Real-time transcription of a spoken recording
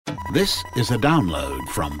This is a download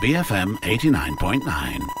from BFM 89.9,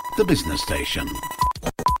 the business station.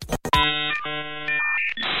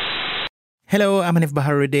 Hello, I'm Hanif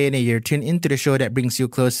Baharuddin and you're tuned into the show that brings you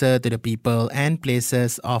closer to the people and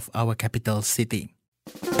places of our capital city.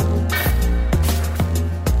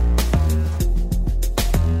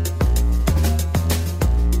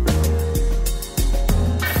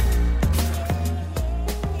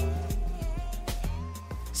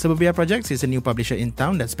 Suburbia Projects is a new publisher in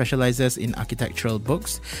town that specializes in architectural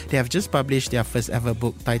books. They have just published their first ever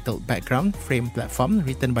book titled Background Frame Platform,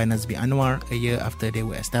 written by Nazmi Anwar a year after they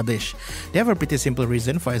were established. They have a pretty simple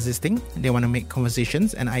reason for existing. They want to make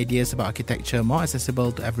conversations and ideas about architecture more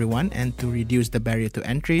accessible to everyone and to reduce the barrier to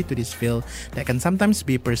entry to this field that can sometimes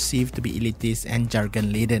be perceived to be elitist and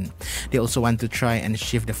jargon-laden. They also want to try and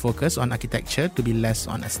shift the focus on architecture to be less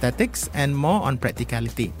on aesthetics and more on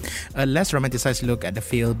practicality. A less romanticized look at the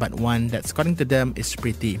field, but one that, according to them, is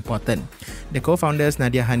pretty important. The co-founders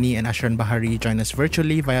Nadia Hani and Ashran Bahari join us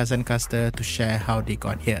virtually via Zencaster to share how they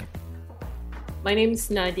got here. My name is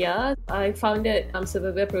Nadia. I founded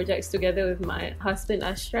Suburbia Projects together with my husband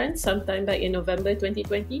Ashran sometime back in November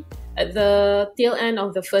 2020 at the tail end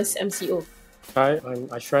of the first MCO. Hi, I'm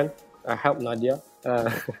Ashran. I help Nadia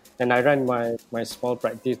and I run my small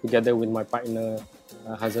practice together with my partner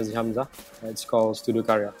Hazazi Hamzah. It's called Studio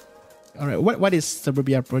Karya. Alright, what is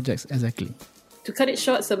Suburbia Projects exactly? To cut it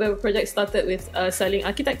short, Suburbia Projects started with selling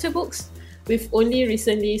architecture books. We've only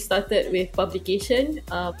recently started with publication.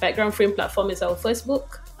 Background Frame Platform is our first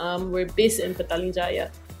book. We're based in Petaling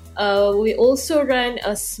Jaya. We also run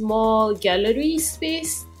a small gallery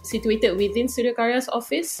space situated within Studio Karya's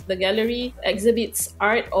office. The gallery exhibits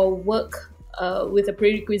art or work with a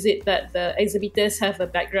prerequisite that the exhibitors have a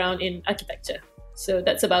background in architecture. So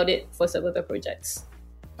that's about it for Suburbia Projects.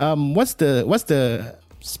 What's the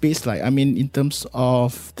space like? I mean, in terms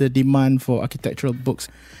of the demand for architectural books,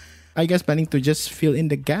 are you guys planning to just fill in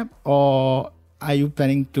the gap, or are you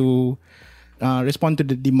planning to respond to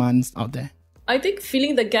the demands out there? I think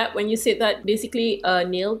filling the gap, when you said that, basically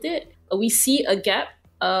nailed it. We see a gap.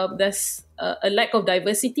 There's a lack of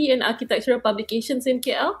diversity in architectural publications in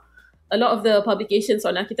KL. A lot of the publications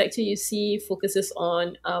on architecture you see focuses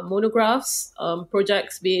on monographs,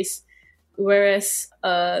 projects based, whereas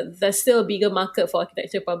there's still a bigger market for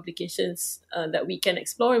architecture publications that we can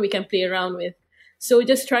explore and we can play around with. So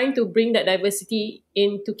just trying to bring that diversity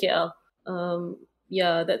into KL.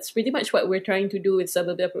 That's pretty much what we're trying to do with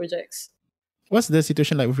Suburbia Projects. What's the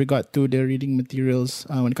situation like with regard to the reading materials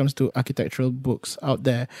when it comes to architectural books out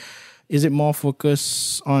there? Is it more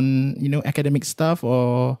focused on, academic stuff,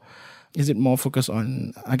 or is it more focused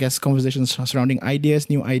on, conversations surrounding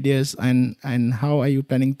ideas, new ideas, and how are you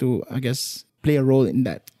planning to, play a role in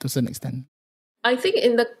that to some extent? I think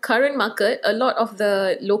in the current market, a lot of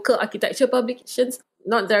the local architecture publications,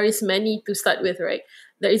 there is many to start with, right?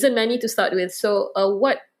 There isn't many to start with. So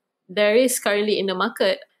what there is currently in the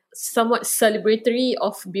market, somewhat celebratory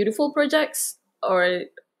of beautiful projects or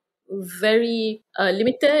very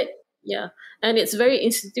limited. Yeah. And it's very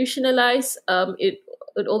institutionalized.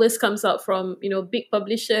 It always comes out from, big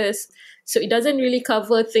publishers. So it doesn't really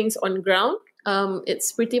cover things on ground.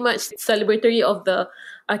 It's pretty much celebratory of the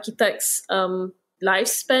architect's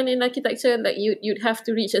lifespan in architecture. Like you'd have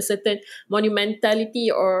to reach a certain monumentality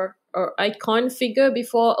or icon figure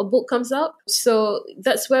before a book comes out. So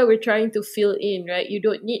that's where we're trying to fill in, right? You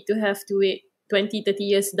don't need to have to wait 20, 30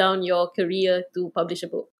 years down your career to publish a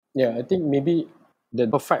book. Yeah, I think maybe the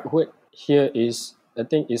perfect word here is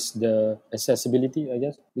the accessibility,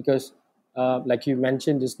 because like you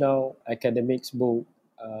mentioned just now, academics book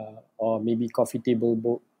or maybe coffee table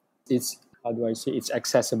book, it's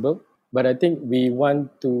accessible. But I think we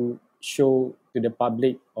want to show to the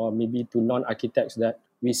public or maybe to non-architects that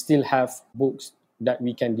we still have books that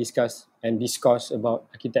we can discuss and discuss about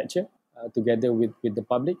architecture together with the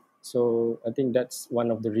public. So I think that's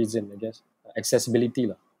one of the reasons, accessibility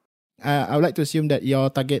lah. I would like to assume that your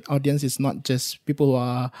target audience is not just people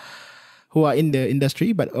who are in the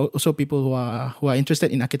industry, but also people who are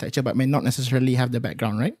interested in architecture but may not necessarily have the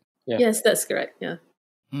background, right? Yeah. Yes, that's correct.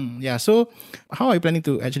 Yeah. So how are you planning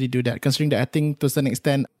to actually do that? Considering that I think to some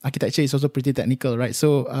extent architecture is also pretty technical, right?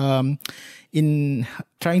 So in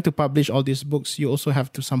trying to publish all these books, you also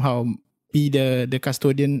have to somehow be the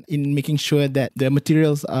custodian in making sure that the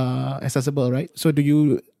materials are accessible, right? So do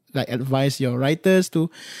you advise your writers to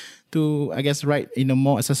write in a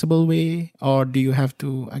more accessible way, or do you have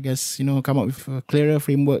to come up with a clearer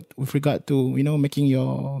framework with regard to making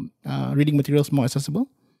your reading materials more accessible?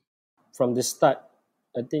 From the start,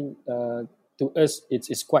 I think to us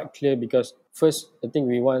it's quite clear, because first, I think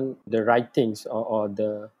we want the writings or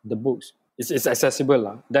the books. It's accessible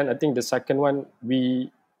lah. Then I think the second one,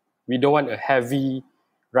 we don't want a heavy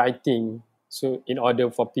writing. So in order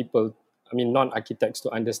for people, I mean non-architects to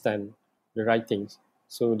understand the writings.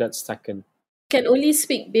 So that's second. Can only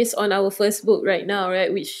speak based on our first book right now,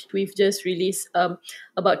 right, which we've just released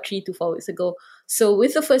about 3 to 4 weeks ago. So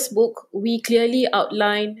with the first book, we clearly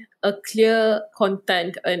outline a clear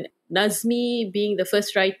content, and Nazmi being the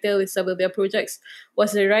first writer with Suburbia Projects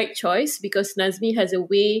was the right choice because Nazmi has a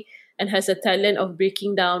way and has a talent of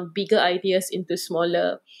breaking down bigger ideas into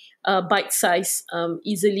smaller, bite-sized,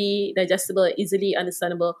 easily digestible, easily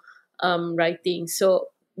understandable writing. So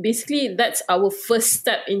basically that's our first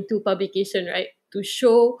step into publication, right? To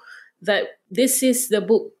show that this is the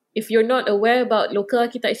book. If you're not aware about local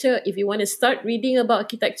architecture, if you want to start reading about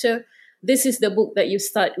architecture, this is the book that you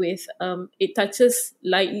start with. It touches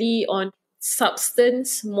lightly on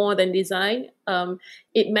substance more than design.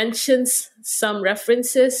 It mentions some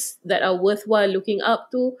references that are worthwhile looking up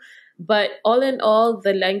to, but all in all,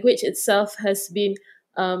 the language itself has been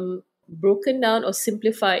broken down or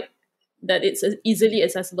simplified, that it's easily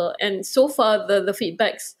accessible. And so far, the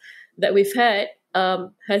feedbacks that we've had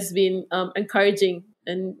has been encouraging.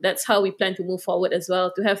 And that's how we plan to move forward as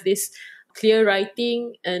well, to have this clear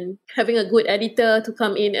writing and having a good editor to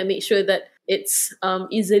come in and make sure that it's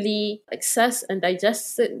easily accessed and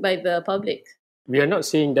digested by the public. We are not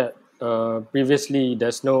saying that previously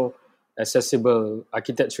there's no accessible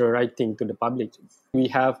architectural writing to the public. We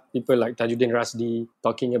have people like Tajuddin Rasdi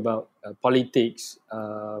talking about politics,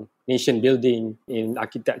 nation building in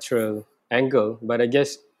architectural angle. But I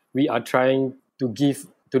guess we are trying to give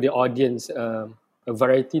to the audience a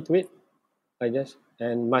variety to it, I guess,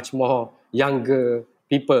 and much more younger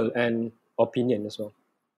people and opinion as well.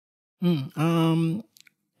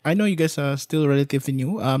 I know you guys are still relatively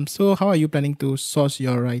new. So how are you planning to source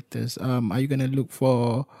your writers? Are you gonna look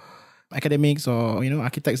for academics or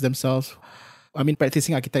architects themselves? I mean,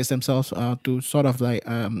 practicing architects themselves to sort of like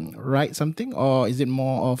write something, or is it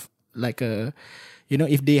more of like a,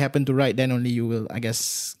 if they happen to write, then only you will, I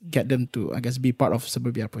guess, get them to, I guess, be part of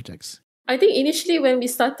Suburbia projects? I think initially when we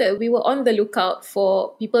started, we were on the lookout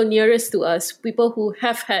for people nearest to us, people who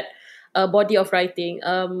have had a body of writing.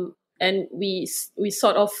 And we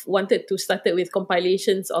sort of wanted to start it with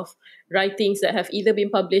compilations of writings that have either been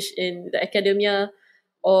published in the academia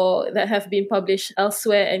or that have been published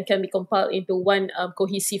elsewhere and can be compiled into one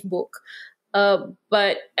cohesive book.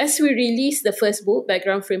 But as we released the first book,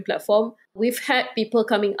 Background Frame Platform, we've had people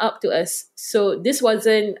coming up to us. So this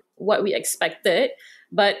wasn't what we expected,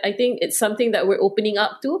 but I think it's something that we're opening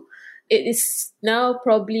up to. It is now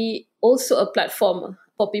probably also a platform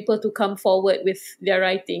for people to come forward with their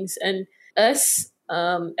writings, and us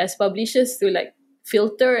as publishers to like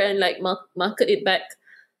filter and like market it back.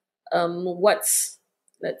 I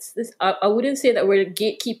wouldn't say that we're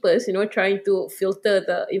gatekeepers, trying to filter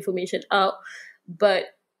the information out,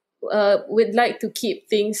 but we'd like to keep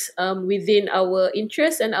things within our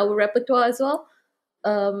interest and our repertoire as well.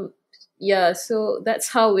 So that's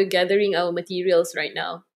how we're gathering our materials right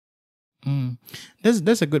now.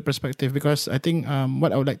 That's a good perspective, because I think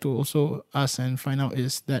what I would like to also ask and find out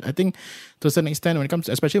is that I think to a certain extent,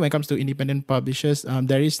 especially when it comes to independent publishers,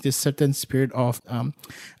 there is this certain spirit of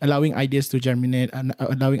allowing ideas to germinate and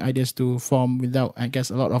allowing ideas to form without, I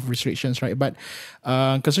guess, a lot of restrictions, right? But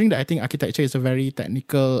considering that I think architecture is a very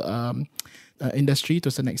technical industry to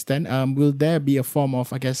a certain extent, will there be a form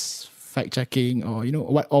of, I guess, fact checking, or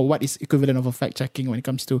what is equivalent of a fact checking when it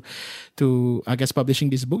comes to I guess publishing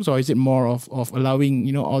these books? Or is it more of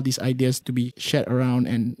allowing all these ideas to be shared around,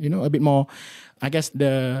 and a bit more, I guess,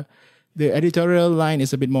 the editorial line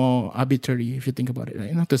is a bit more arbitrary if you think about it,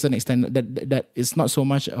 right? To a certain extent, that it's not so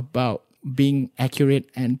much about being accurate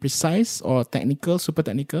and precise or technical, super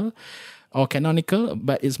technical or canonical,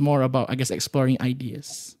 but it's more about, I guess, exploring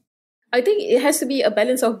ideas. I think it has to be a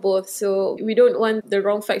balance of both. So we don't want the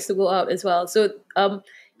wrong facts to go out as well. So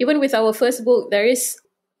even with our first book, there is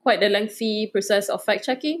quite a lengthy process of fact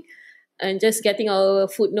checking and just getting our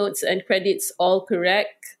footnotes and credits all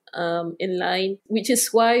correct, in line, which is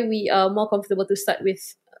why we are more comfortable to start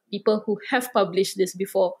with people who have published this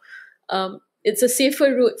before. It's a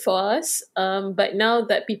safer route for us. But now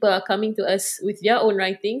that people are coming to us with their own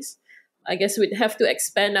writings, I guess we'd have to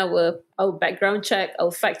expand our background check,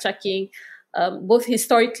 our fact checking, both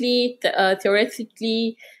historically,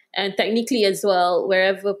 theoretically, and technically as well,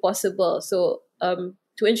 wherever possible. So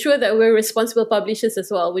to ensure that we're responsible publishers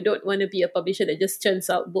as well, we don't want to be a publisher that just churns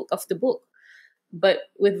out book after book, but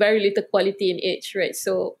with very little quality in each, right?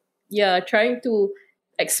 So trying to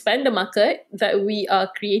expand the market that we are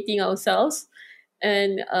creating ourselves,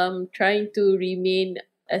 and trying to remain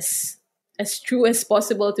as true as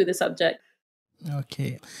possible to the subject.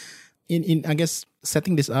 Okay. In I guess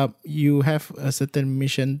setting this up, you have a certain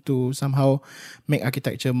mission to somehow make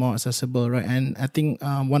architecture more accessible, right? And I think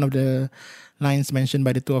one of the lines mentioned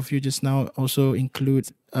by the two of you just now also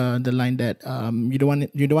includes the line that you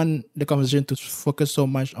don't want the conversation to focus so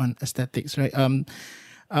much on aesthetics, right?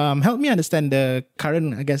 Help me understand the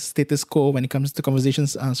current, I guess, status quo when it comes to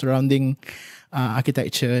conversations surrounding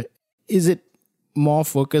architecture. Is it more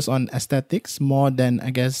focused on aesthetics more than,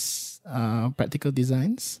 I guess, practical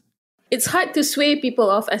designs? It's hard to sway people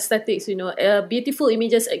off aesthetics, beautiful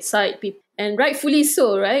images excite people, and rightfully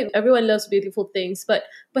so, right? Everyone loves beautiful things, but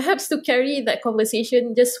perhaps to carry that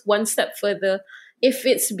conversation just one step further, if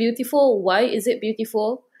it's beautiful, why is it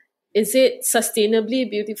beautiful? Is it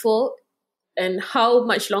sustainably beautiful? And how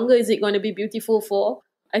much longer is it going to be beautiful for?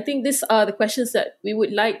 I think these are the questions that we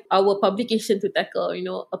would like our publication to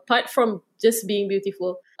tackle, apart from just being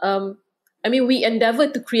beautiful. We endeavor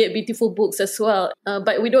to create beautiful books as well,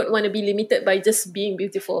 but we don't want to be limited by just being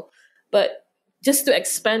beautiful, but just to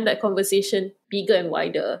expand that conversation bigger and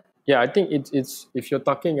wider. Yeah, I think it's if you're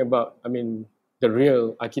talking about, the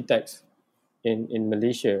real architects in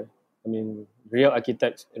Malaysia, real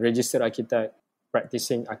architects, registered architect,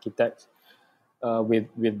 practicing architects, with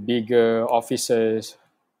bigger offices,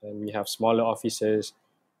 and we have smaller offices,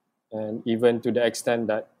 and even to the extent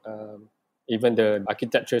that even the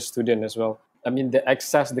architecture student as well.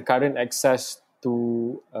 The current access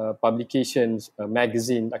to publications,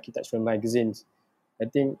 architectural magazines, I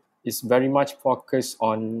think is very much focused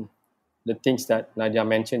on the things that Nadia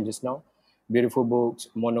mentioned just now: beautiful books,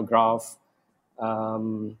 monograph,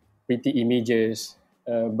 pretty images.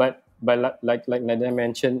 But like Nadia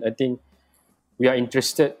mentioned, I think we are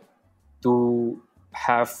interested to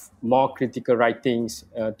have more critical writings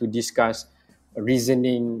to discuss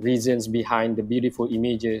reasons behind the beautiful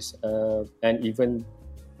images, and even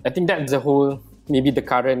I think that's the whole, maybe the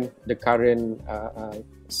current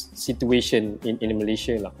situation in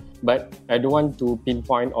Malaysia lah. But I don't want to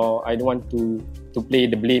pinpoint, or I don't want to play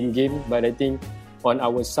the blame game, but I think on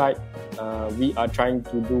our side we are trying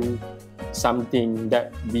to do something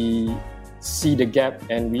that we see the gap,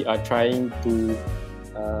 and we are trying to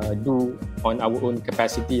do on our own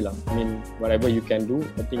capacity lah. Whatever you can do,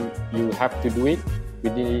 I think you have to do it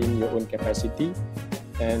within your own capacity,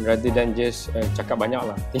 and rather than just cakap banyak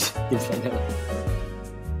lah, things like that lah.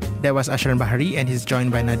 That was Ashran Bahari, and he's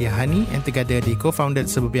joined by Nadia Hani, and together they co-founded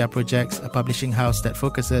Suburbia Projects, a publishing house that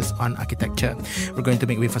focuses on architecture. We're going to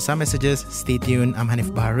make way for some messages. Stay tuned. I'm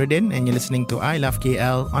Hanif Baharudin, and you're listening to I Love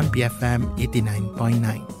KL on BFM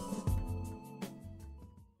 89.9.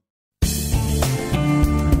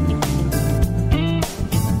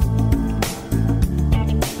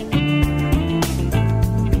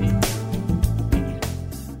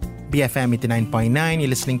 BFM 89.9, you're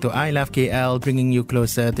listening to I Love KL, bringing you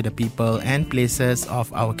closer to the people and places of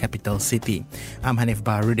our capital city. I'm Hanif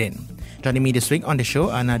Baharudin. Joining me this week on the show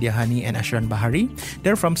are Nadia Hani and Ashran Bahari.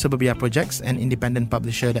 They're from Suburbia Projects, an independent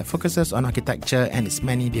publisher that focuses on architecture and its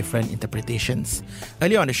many different interpretations.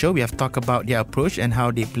 Earlier on the show, we have talked about their approach and how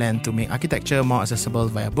they plan to make architecture more accessible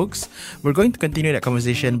via books. We're going to continue that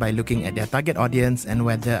conversation by looking at their target audience and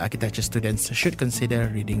whether architecture students should consider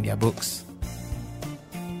reading their books.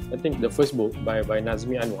 I think the first book by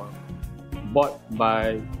Nazmi Anwar, bought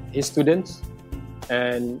by his students,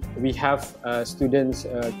 and we have students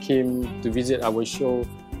came to visit our show,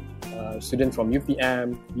 students from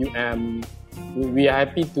UPM, UM. We are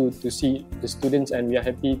happy to see the students, and we are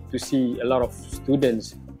happy to see a lot of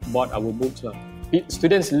students bought our books lah.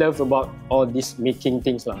 Students love about all these making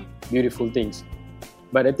things lah, beautiful things.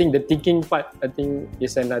 But I think the thinking part, I think,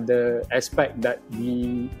 is another aspect that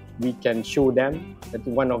we can show them. I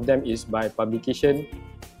think one of them is by publication,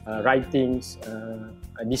 writings,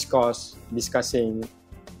 discussing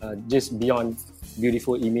just beyond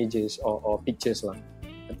beautiful images or pictures lah.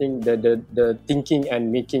 I think the thinking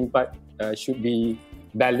and making part should be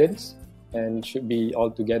balanced and should be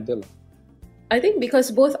all together lah. I think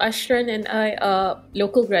because both Ashran and I are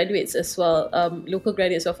local graduates as well, local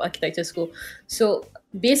graduates of architecture school. So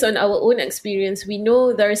based on our own experience, we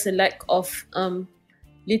know there is a lack of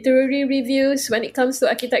literary reviews when it comes to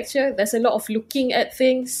architecture. There's a lot of looking at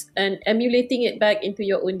things and emulating it back into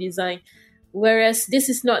your own design. Whereas this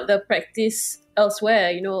is not the practice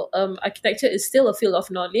elsewhere. Architecture is still a field of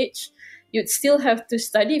knowledge. You'd still have to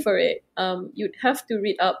study for it. You'd have to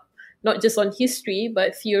read up not just on history,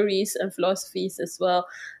 but theories and philosophies as well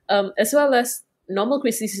as normal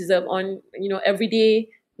criticism on, everyday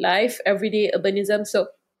life, everyday urbanism. So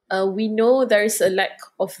we know there is a lack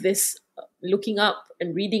of this looking up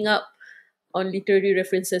and reading up on literary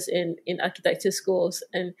references in architecture schools,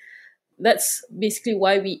 and that's basically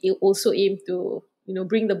why we also aim to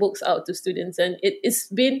bring the books out to students. And it's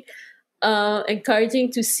been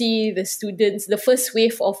encouraging to see the students, the first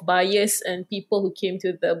wave of buyers and people who came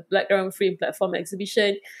to the Background Frame platform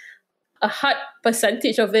exhibition. A hard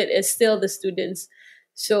percentage of it is still the students.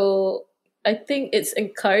 So I think it's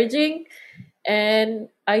encouraging, and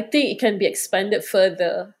I think it can be expanded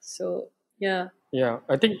further. So yeah,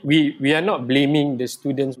 I think we are not blaming the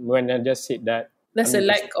students when I just said that. there's a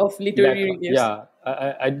lack of Lack literary of- reviews.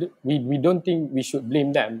 we don't think we should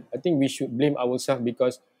blame them. I think we should blame ourselves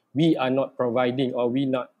because we are not providing or we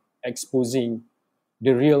not exposing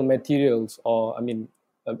the real materials, or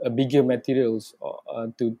a bigger materials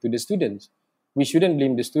to the students. We shouldn't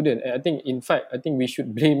blame the student. I think, in fact, we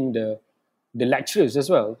should blame the lecturers as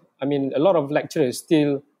well. I mean, a lot of lecturers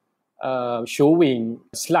still showing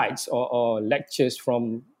slides or lectures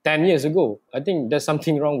from 10 years ago. I think there's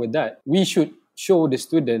something wrong with that. We should show the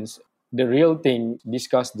students the real thing,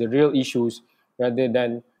 discuss the real issues, rather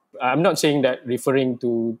than, I'm not saying that referring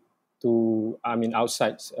to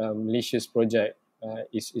outside Malaysia's project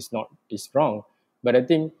is wrong, but I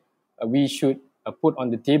think we should put on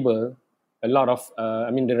the table a lot of,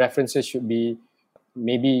 the references should be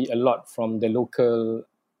maybe a lot from the local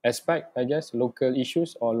aspect, I guess, local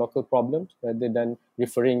issues or local problems, rather than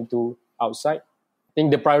referring to outside. I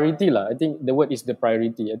think the priority lah. I think the word is the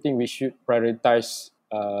priority. I think we should prioritize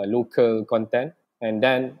local content, and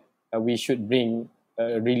then we should bring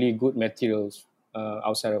really good materials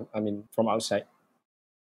from outside.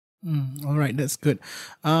 All right, that's good.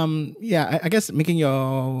 I guess making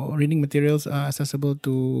your reading materials accessible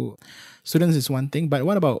to students is one thing, but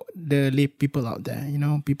what about the lay people out there?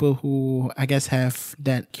 People who I guess have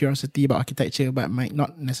that curiosity about architecture but might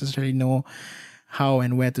not necessarily know how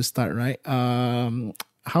and where to start, right?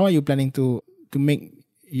 How are you planning to make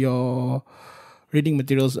your reading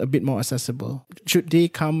materials a bit more accessible? Should they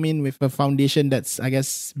come in with a foundation that's, I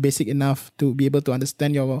guess, basic enough to be able to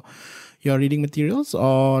understand your reading materials,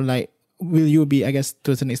 or will you be, I guess,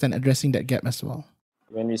 to a certain extent addressing that gap as well?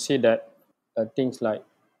 When we say that things like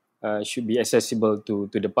should be accessible to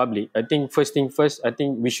the public, I think first thing first, I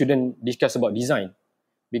think we shouldn't discuss about design,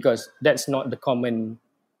 because that's not the common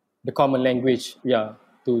language,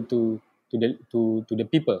 to the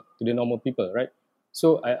people, to the normal people, right?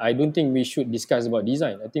 So I don't think we should discuss about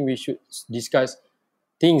design. I think we should discuss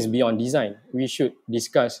things beyond design. We should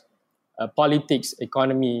discuss politics,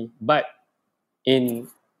 economy, but in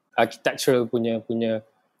architectural punya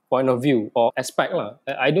point of view or aspect lah.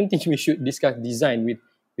 I don't think we should discuss design with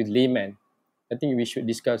layman. I think we should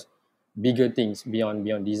discuss bigger things beyond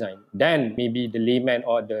design. Then maybe the layman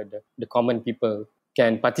or the common people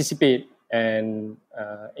can participate and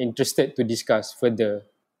interested to discuss further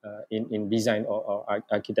in design or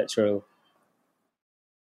architectural.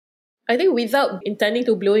 I think without intending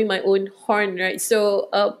to blowing my own horn, right? So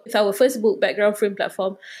with our first book, Background Frame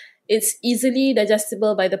platform, it's easily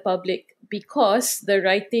digestible by the public because the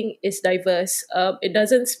writing is diverse. It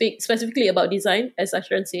doesn't speak specifically about design, as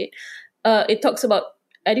Ashran said. It talks about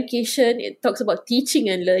education. It talks about teaching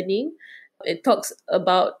and learning. It talks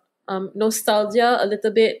about nostalgia a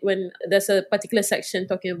little bit when there's a particular section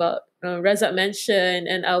talking about Razak Mansion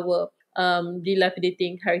and our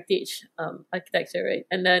dilapidating heritage architecture, right?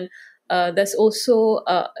 And then there's also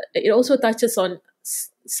it also touches on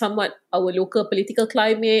somewhat our local political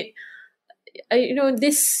climate.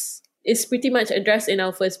 This is pretty much addressed in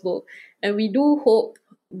our first book, and we do hope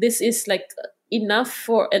this is enough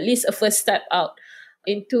for at least a first step out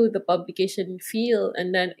into the publication field,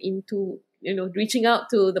 and then into reaching out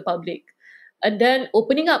to the public, and then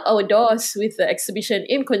opening up our doors with the exhibition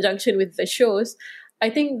in conjunction with the shows. I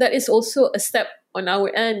think that is also a step on our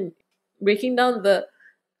end, breaking down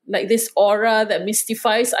this aura that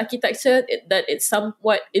mystifies architecture, that it's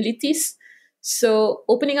somewhat elitist. So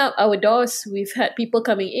opening up our doors, we've had people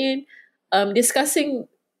coming in, discussing,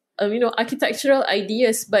 architectural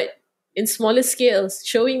ideas, but in smaller scales,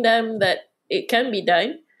 showing them that it can be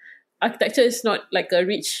done. Architecture is not like a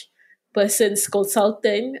rich person's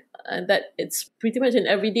consultant, and that it's pretty much an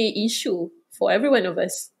everyday issue for every one of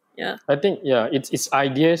us. Yeah, I think it's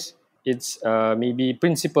ideas, it's maybe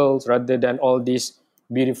principles rather than all these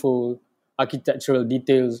beautiful architectural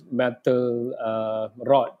details, metal,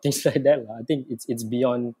 rod, things like that. I think it's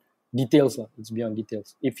beyond details. It's beyond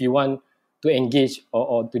details. If you want to engage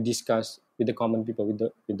or to discuss with the common people,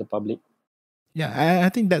 with the public. Yeah, I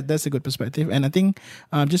think that's a good perspective, and I think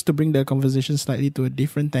just to bring the conversation slightly to a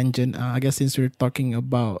different tangent, I guess since we're talking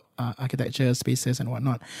about architecture, spaces, and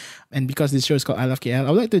whatnot, and because this show is called I Love KL,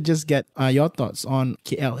 I would like to just get your thoughts on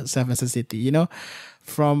KL itself as a city. You know,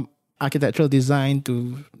 from architectural design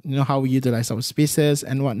to how we utilize our spaces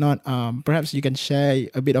and whatnot. Perhaps you can share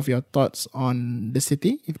a bit of your thoughts on the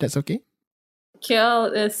city, if that's okay.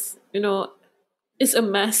 KL is, it's a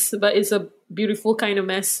mess, but it's a beautiful kind of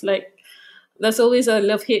mess. Like, there's always a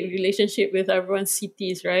love-hate relationship with everyone's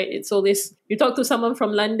cities, right? It's always, you talk to someone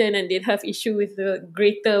from London and they'd have issue with the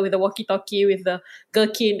grater, with the walkie-talkie, with the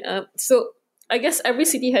gherkin. So I guess every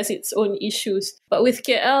city has its own issues. But with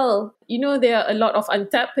KL, there are a lot of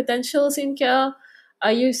untapped potentials in KL.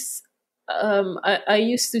 I used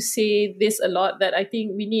to say this a lot, that I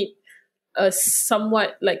think we need a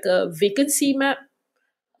somewhat like a vacancy map,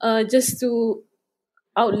 just to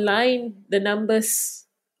outline the numbers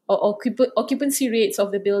or occupancy rates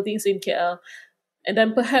of the buildings in KL. And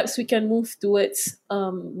then perhaps we can move towards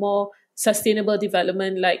more sustainable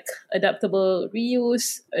development, like adaptable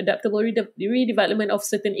reuse, adaptable redevelopment of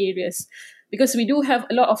certain areas. Because we do have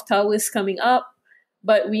a lot of towers coming up,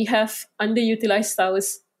 but we have underutilized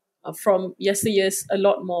towers from yesteryears a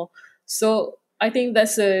lot more. So I think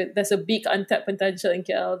there's a big untapped potential in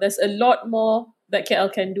KL. There's a lot more that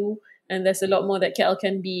KL can do, and there's a lot more that KL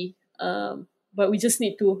can be. But we just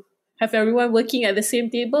need to have everyone working at the same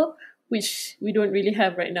table, which we don't really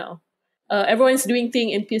have right now. Everyone's doing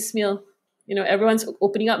things in piecemeal. Everyone's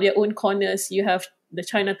opening up their own corners. You have the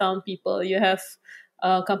Chinatown people, you have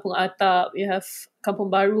Kampung Atap, you have Kampung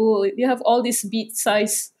Baru, you have all this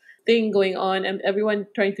beat-size thing going on, and everyone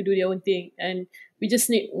trying to do their own thing. And we just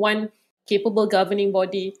need one capable governing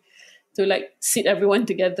body to sit everyone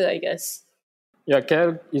together, I guess. Yeah,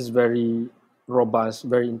 KL is very robust,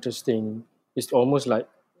 very interesting. It's almost like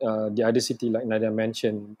the other city, like Nadia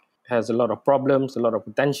mentioned, has a lot of problems, a lot of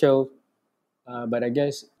potential. But I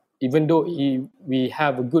guess even though we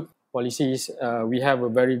have a good policies, we have a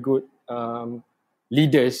very good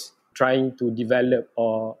leaders trying to develop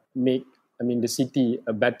or make, the city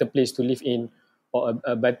a better place to live in, or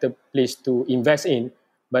a better place to invest in.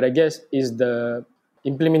 But I guess is the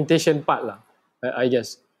implementation part lah. I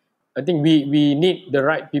guess I think we need the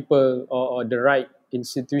right people, or the right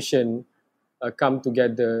institution come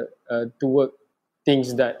together to work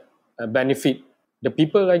things that benefit the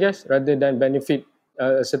people, I guess, rather than benefit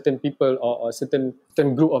certain people, or certain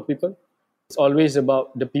group of people. It's always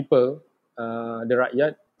about the people, the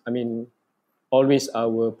rakyat. Always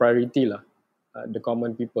our priority lah, the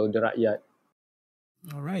common people, the rakyat.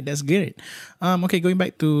 All right, that's great. Okay, going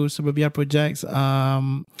back to Suburbia projects.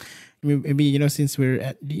 Maybe since we're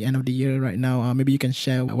at the end of the year right now, maybe you can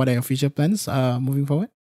share what are your future plans moving forward.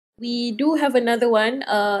 We do have another one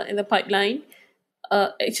in the pipeline.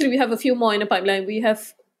 Actually, we have a few more in the pipeline. We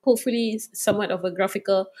have hopefully somewhat of a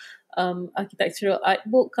graphical architectural art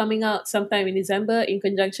book coming out sometime in December in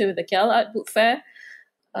conjunction with the KL Art Book Fair,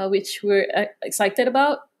 which we're excited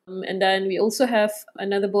about. And then we also have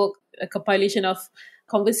another book, a compilation of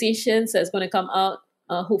conversations that's going to come out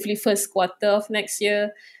hopefully first quarter of next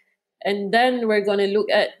year. And then we're going to look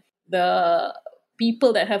at the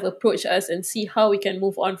people that have approached us and see how we can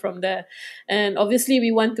move on from there. And obviously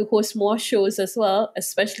we want to host more shows as well,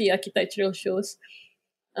 especially architectural shows,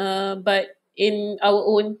 but in our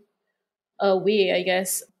own way, I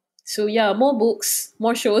guess. So yeah, more books,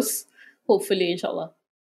 more shows, hopefully, inshallah.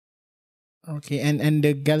 Okay, and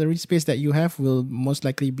the gallery space that you have will most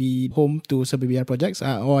likely be home to Suburbia projects,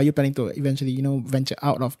 or are you planning to eventually, venture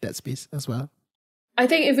out of that space as well? I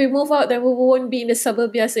think if we move out, then we won't be in the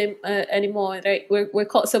Suburbia anymore, right? We're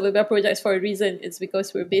called Suburbia Projects for a reason. It's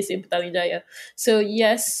because we're based in Petaling Jaya. So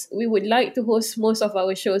yes, we would like to host most of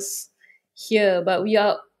our shows here, but we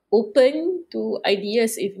are open to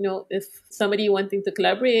ideas. If somebody wanting to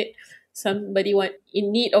collaborate, somebody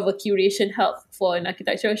in need of a curation help for an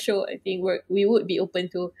architectural show, I think we would be open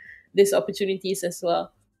to these opportunities as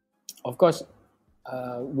well. Of course,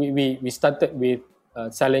 we started with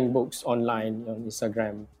selling books online on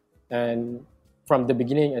Instagram, and from the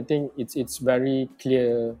beginning, I think it's very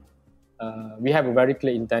clear. We have a very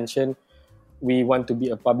clear intention. We want to be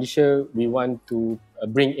a publisher. We want to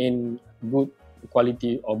bring in good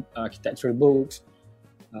quality of architectural books.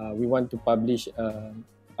 We want to publish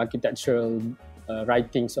architectural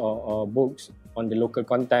writings or books on the local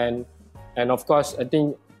content. And of course, I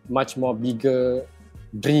think much more bigger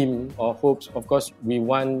dream or hopes, of course, we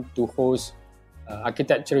want to host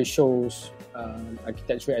architectural shows,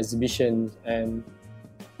 architectural exhibitions. And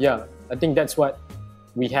yeah, I think that's what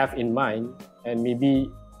we have in mind. And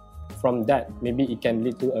maybe from that, maybe it can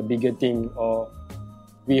lead to a bigger thing, or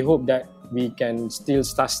we hope that we can still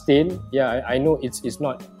sustain. Yeah, I know it's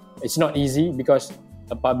not easy, because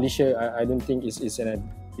a publisher, I don't think it's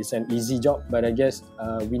an easy job, but I guess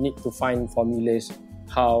we need to find formulas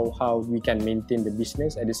how we can maintain the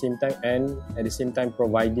business at the same time, and at the same time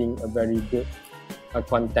providing a very good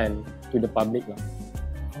content to the public.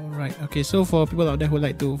 Alright, okay, so for people out there who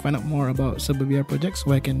like to find out more about Suburbia projects,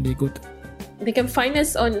 where can they go to? They can find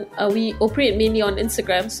us on, we operate mainly on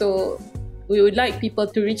Instagram, so we would like people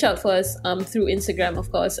to reach out for us through Instagram,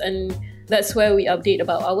 of course, and that's where we update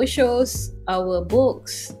about our shows, our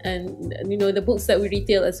books, and the books that we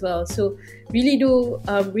retail as well. So really do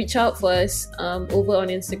reach out for us over on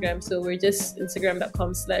Instagram. So we're just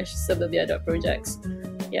instagram.com/suburbia.projects.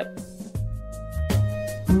 Yep.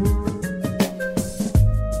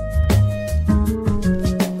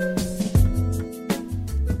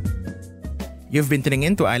 You've been tuning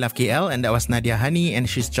in to I Love KL, and that was Nadia Hani, and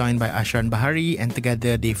she's joined by Ashran Bahari, and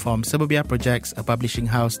together they form Suburbia Projects, a publishing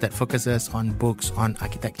house that focuses on books on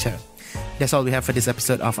architecture. That's all we have for this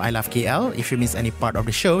episode of I Love KL. If you miss any part of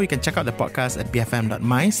the show, you can check out the podcast at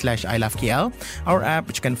bfm.my/ilovekl, our app,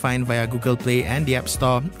 which you can find via Google Play and the App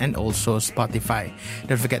Store, and also Spotify.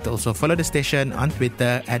 Don't forget to also follow the station on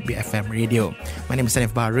Twitter at BFM Radio. My name is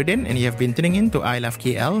Sanif Baharudin, and you have been tuning in to I Love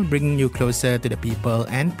KL, bringing you closer to the people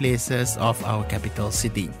and places of our capital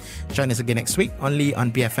city. Join us again next week, only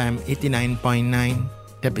on BFM 89.9,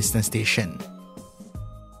 the business station.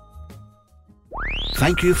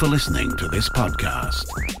 Thank you for listening to this podcast.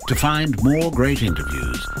 To find more great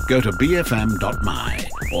interviews, go to bfm.my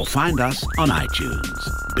or find us on iTunes.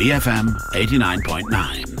 BFM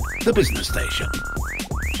 89.9, the business station.